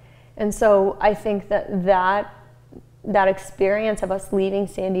anything. And so I think that experience of us leaving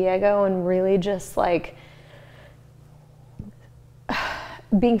San Diego and really just like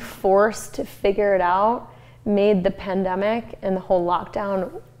being forced to figure it out made the pandemic and the whole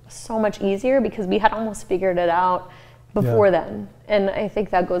lockdown so much easier, because we had almost figured it out before then. And I think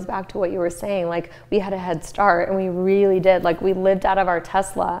that goes back to what you were saying, like we had a head start, and we really did. Like, we lived out of our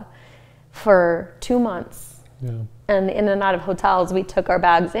Tesla for 2 months. Yeah. And in and out of hotels. We took our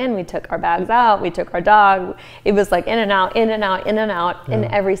bags in, we took our bags out, we took our dog. It was like in and out, in and out, in and out in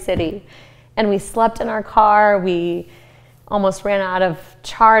every city. And we slept in our car. We almost ran out of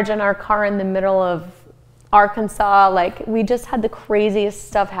charge in our car in the middle of Arkansas. Like, we just had the craziest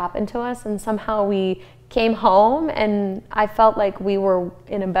stuff happen to us, and somehow we came home, and I felt like we were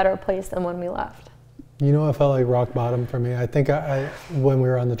in a better place than when we left. You know, it felt like rock bottom for me. I think when we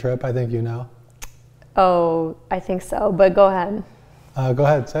were on the trip, I think you know. Oh, I think so, but go ahead. Go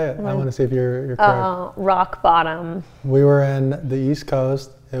ahead, say it. I want to see if you're correct. Rock bottom. We were in the East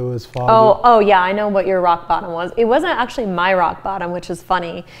Coast. It was foggy. Oh yeah, I know what your rock bottom was. It wasn't actually my rock bottom, which is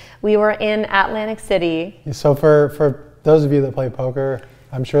funny. We were in Atlantic City. So for those of you that play poker,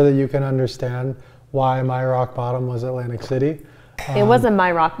 I'm sure that you can understand why my rock bottom was Atlantic City. It wasn't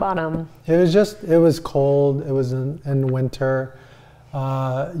my rock bottom. It was cold. It was in winter.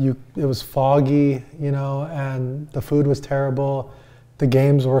 It was foggy, you know, and the food was terrible. The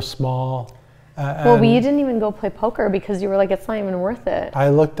games were small. Well, you didn't even go play poker because you were like, it's not even worth it. I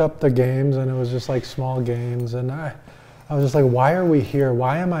looked up the games and it was just like small games, and I was just like, why are we here?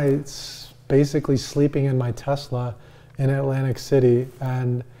 Why am I basically sleeping in my Tesla in Atlantic City?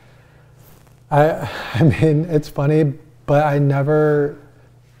 And I mean, it's funny, but I never,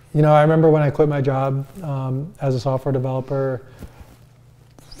 you know, I remember when I quit my job as a software developer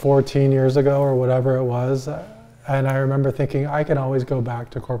 14 years ago or whatever it was, and I remember thinking, I can always go back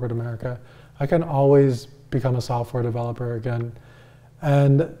to corporate America. I can always become a software developer again.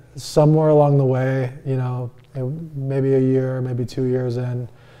 And somewhere along the way, you know, maybe a year, maybe 2 years in,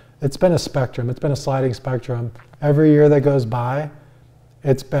 it's been a spectrum. It's been a sliding spectrum. Every year that goes by,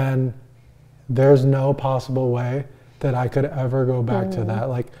 it's been, there's no possible way that I could ever go back to that.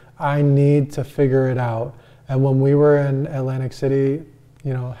 Like, I need to figure it out. And when we were in Atlantic City,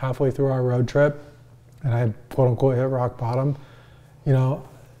 you know, halfway through our road trip, and I had quote unquote hit rock bottom, you know,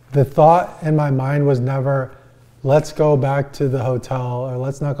 the thought in my mind was never, let's go back to the hotel, or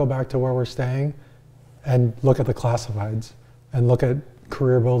let's not go back to where we're staying and look at the classifieds and look at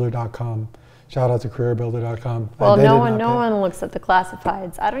careerbuilder.com. Shout out to careerbuilder.com. Well, no one looks at the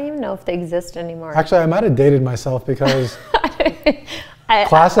classifieds. I don't even know if they exist anymore. Actually, I might have dated myself because classifieds.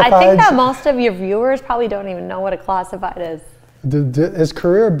 classifieds. I think that most of your viewers probably don't even know what a classified is. Is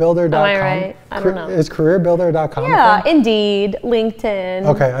careerbuilder.com? Am I right? I don't know. Is careerbuilder.com? Yeah, Indeed, LinkedIn.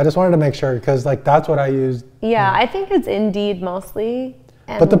 Okay, I just wanted to make sure because like that's what I used. Yeah, I think it's Indeed mostly.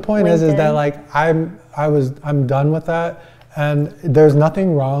 But the point is that like I'm done with that, and there's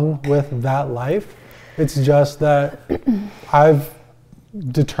nothing wrong with that life. It's just that I've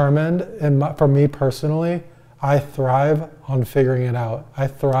determined, for me personally, I thrive on figuring it out. I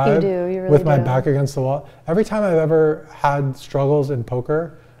thrive with my back against the wall. Every time I've ever had struggles in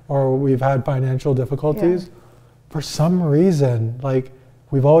poker or we've had financial difficulties, for some reason, like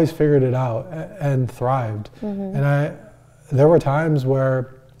we've always figured it out and thrived. And there were times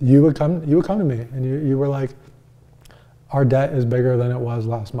where you would come to me and you were like, our debt is bigger than it was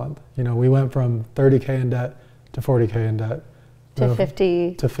last month. You know, we went from 30K in debt to 40K in debt. To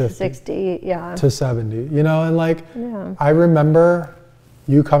 50, to 50, 60, yeah. To 70, you know, and like, I remember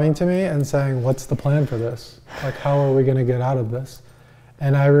you coming to me and saying, what's the plan for this? Like, how are we gonna get out of this?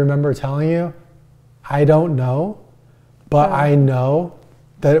 And I remember telling you, I don't know, but I know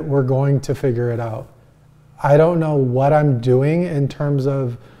that we're going to figure it out. I don't know what I'm doing in terms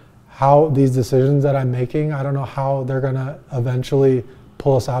of how these decisions that I'm making, I don't know how they're gonna eventually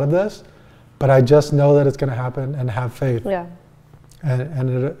pull us out of this, but I just know that it's gonna happen and have faith. Yeah. And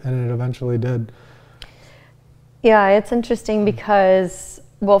it eventually did. Yeah, it's interesting because,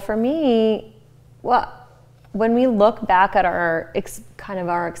 well, for me, when we look back at our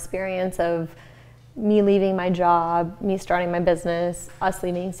experience of me leaving my job, me starting my business, us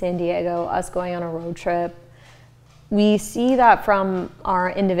leaving San Diego, us going on a road trip, we see that from our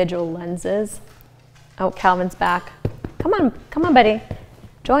individual lenses. Oh, Calvin's back. Come on, buddy.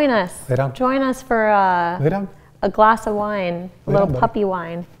 Join us. Lay down. Join us for Lay down. A glass of wine, a little puppy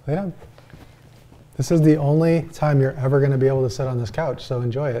wine. Lay down. This is the only time you're ever going to be able to sit on this couch, so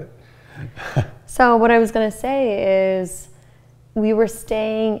enjoy it. So what I was going to say is we were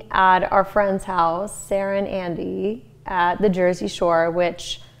staying at our friend's house, Sarah and Andy, at the Jersey Shore,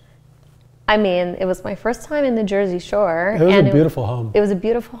 which, I mean, it was my first time in the Jersey Shore. It was a beautiful home. It was a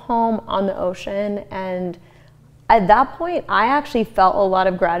beautiful home on the ocean, and at that point, I actually felt a lot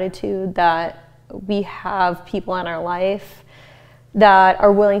of gratitude that we have people in our life that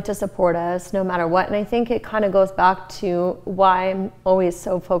are willing to support us no matter what. And I think it kind of goes back to why I'm always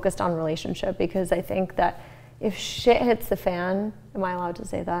so focused on relationship, because I think that if shit hits the fan, am I allowed to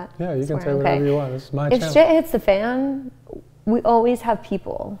say that? Yeah, you can say whatever you want. This is my channel. If shit hits the fan, we always have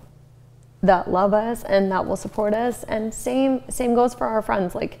people that love us and that will support us. And same goes for our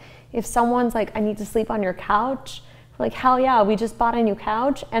friends. Like if someone's like, I need to sleep on your couch, like, hell yeah, we just bought a new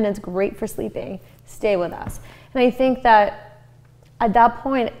couch and it's great for sleeping. Stay with us. And I think that at that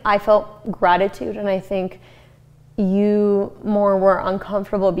point, I felt gratitude, and I think you more were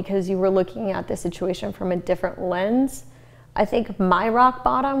uncomfortable because you were looking at the situation from a different lens. I think my rock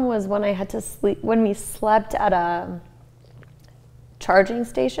bottom was when I had to sleep, when we slept at a charging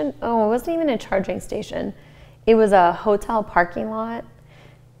station. Oh, it wasn't even a charging station. It was a hotel parking lot.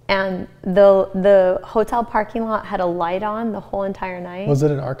 And the hotel parking lot had a light on the whole entire night. Was it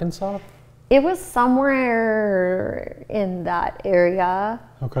in Arkansas? It was somewhere in that area.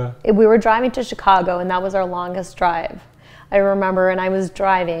 Okay. We were driving to Chicago, and that was our longest drive. I remember, and I was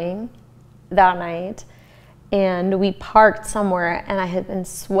driving that night, and we parked somewhere, and I had been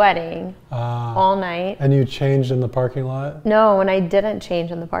sweating all night. And you changed in the parking lot? No, and I didn't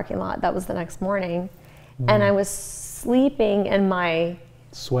change in the parking lot. That was the next morning. And I was sleeping in my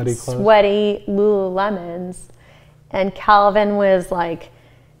sweaty clothes? Sweaty Lululemons. And Calvin was like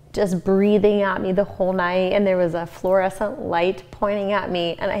just breathing at me the whole night, and there was a fluorescent light pointing at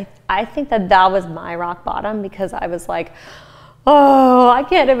me. And I think that was my rock bottom, because I was like, oh, I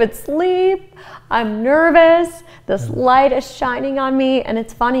can't even sleep. I'm nervous. This light is shining on me. And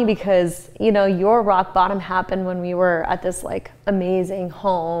it's funny because, you know, your rock bottom happened when we were at this like amazing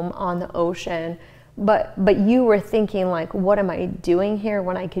home on the ocean. But you were thinking like, what am I doing here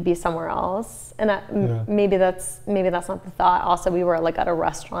when I could be somewhere else? And maybe that's not the thought. Also, we were like at a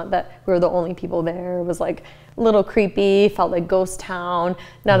restaurant that we were the only people there. It was like a little creepy, felt like ghost town.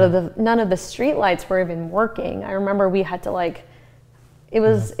 None of the street lights were even working. I remember we had to like, it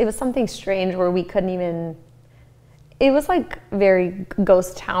was something strange where we couldn't even. It was like very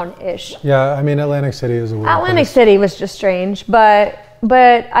ghost town-ish. Yeah, I mean Atlantic City is a weird Atlantic place. City was just strange, but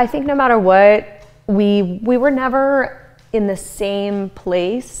I think no matter what, we were never in the same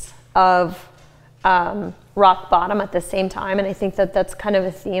place of rock bottom at the same time. And I think that's kind of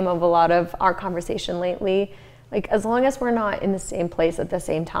a theme of a lot of our conversation lately. Like, as long as we're not in the same place at the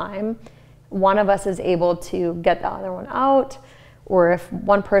same time, one of us is able to get the other one out, or if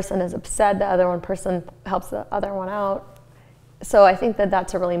one person is upset, the other one person helps the other one out. So I think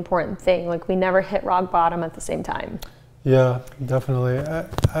that's a really important thing. Like, we never hit rock bottom at the same time. Yeah, definitely.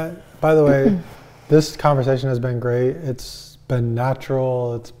 By the way, this conversation has been great. It's been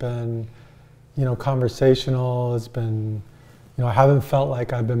natural. It's been, you know, conversational. It's been, you know, I haven't felt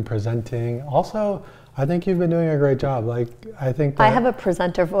like I've been presenting. Also, I think you've been doing a great job. Like, I think that I have a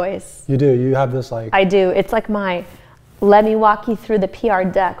presenter voice. You do. You have this like. I do. It's like my let me walk you through the PR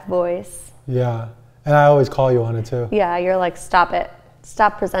deck voice. Yeah. And I always call you on it too. Yeah, you're like, stop it.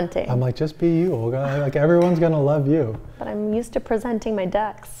 Stop presenting. I'm like, just be you, Olga. Like, everyone's going to love you. But I'm used to presenting my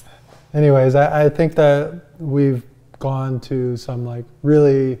decks. Anyways, I think that we've gone to some like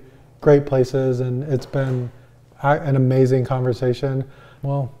really great places, and it's been an amazing conversation.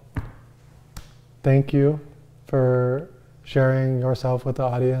 Well, thank you for sharing yourself with the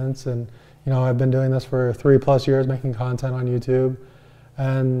audience. And, you know, I've been doing this for 3+ years, making content on YouTube.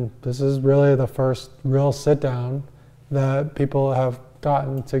 And this is really the first real sit down that people have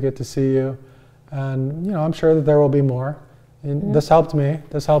gotten to get to see you. And, you know, I'm sure that there will be more. And this helped me.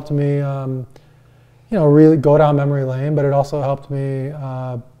 This helped me, you know, really go down memory lane, but it also helped me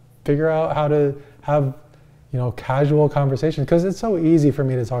figure out how to have, you know, casual conversations, because it's so easy for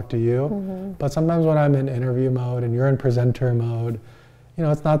me to talk to you. But sometimes when I'm in interview mode and you're in presenter mode, you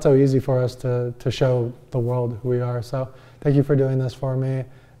know, it's not so easy for us to show the world who we are. So thank you for doing this for me.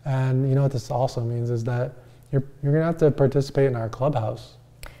 And you know what this also means is that you're gonna have to participate in our Clubhouse.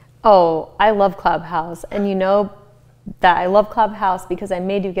 Oh, I love Clubhouse. And you know that I love Clubhouse because I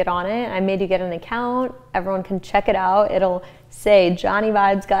made you get on it. I made you get an account. Everyone can check it out. It'll say Johnnie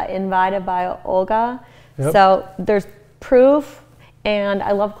Vibes got invited by Olga. Yep. So there's proof, and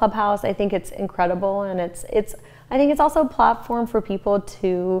I love Clubhouse. I think it's incredible, and I think it's also a platform for people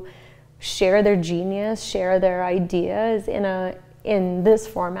to share their genius, share their ideas in this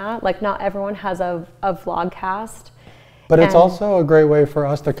format. Like, not everyone has a vlogcast. But it's also a great way for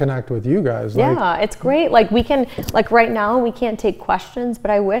us to connect with you guys. Yeah, like, it's great. Like, we can, like right now we can't take questions,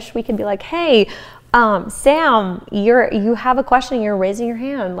 but I wish we could be like, hey, Sam, you have a question, you're raising your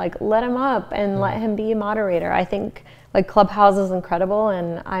hand, like let him up and let him be a moderator. I think like Clubhouse is incredible,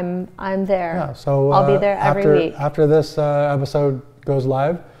 and I'm there. Yeah, so I'll be there every week. After this episode goes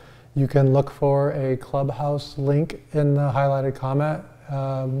live, you can look for a Clubhouse link in the highlighted comment,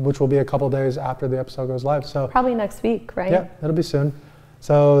 which will be a couple days after the episode goes live. So probably next week, right? Yeah, it'll be soon.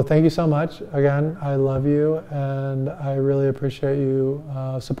 So thank you so much. Again, I love you, and I really appreciate you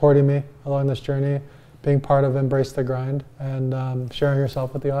supporting me along this journey, being part of Embrace the Grind, and sharing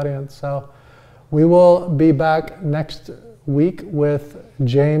yourself with the audience. So we will be back next week with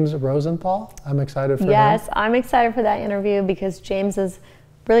James Rosenthal. I'm excited for him. Yes, I'm excited for that interview because James is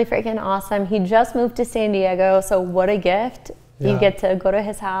really freaking awesome. He just moved to San Diego, so what a gift. Yeah. You get to go to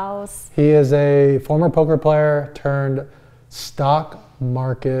his house. He is a former poker player turned stock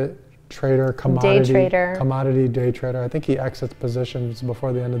market trader, commodity day trader. I think he exits positions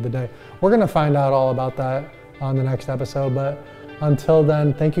before the end of the day. We're going to find out all about that on the next episode. But until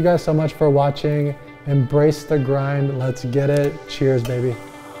then, thank you guys so much for watching. Embrace the grind. Let's get it. Cheers, baby.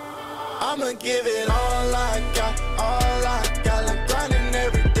 I'ma give it all I got.